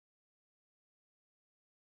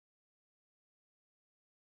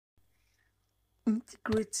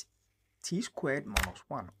integrate t squared minus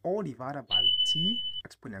 1 all divided by t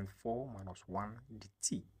exponent 4 minus 1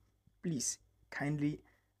 dt. Please kindly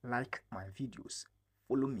like my videos,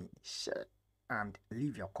 follow me, share, and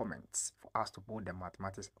leave your comments for us to build the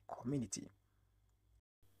mathematics community.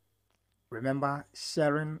 Remember,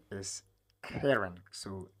 sharing is caring,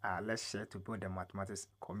 so let's share to build the mathematics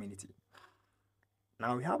community.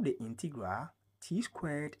 Now we have the integral t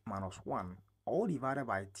squared minus 1 all divided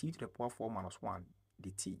by t to the power 4 minus 1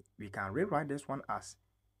 dt. We can rewrite this one as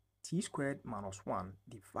t squared minus 1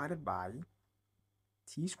 divided by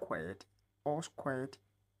t squared all squared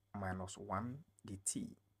minus 1 dt.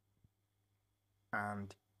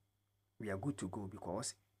 And we are good to go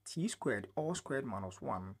because t squared all squared minus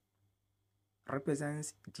 1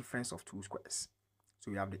 represents difference of two squares.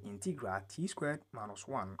 So we have the integral t squared minus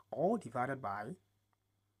 1 all divided by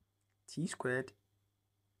t squared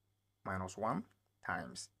minus 1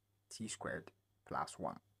 times t squared plus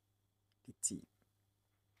 1 dt.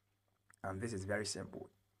 And this is very simple.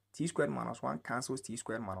 T squared minus 1 cancels t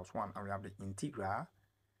squared minus 1, and we have the integral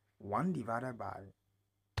 1 divided by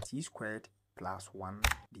t squared plus 1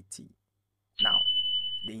 dt. Now,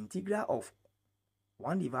 the integral of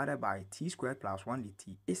 1 divided by t squared plus 1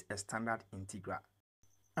 dt is a standard integral,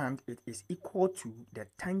 and it is equal to the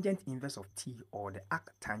tangent inverse of t or the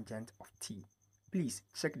arctangent of t. Please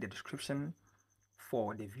check the description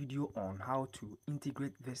for the video on how to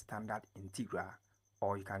integrate this standard integral,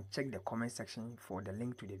 or you can check the comment section for the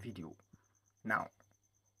link to the video. Now,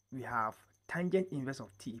 we have tangent inverse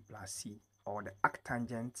of t plus c or the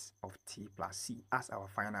arctangent of t plus c as our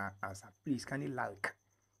final answer. Please kindly like,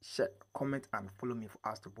 share, comment, and follow me for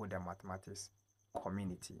us to build the mathematics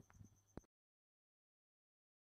community.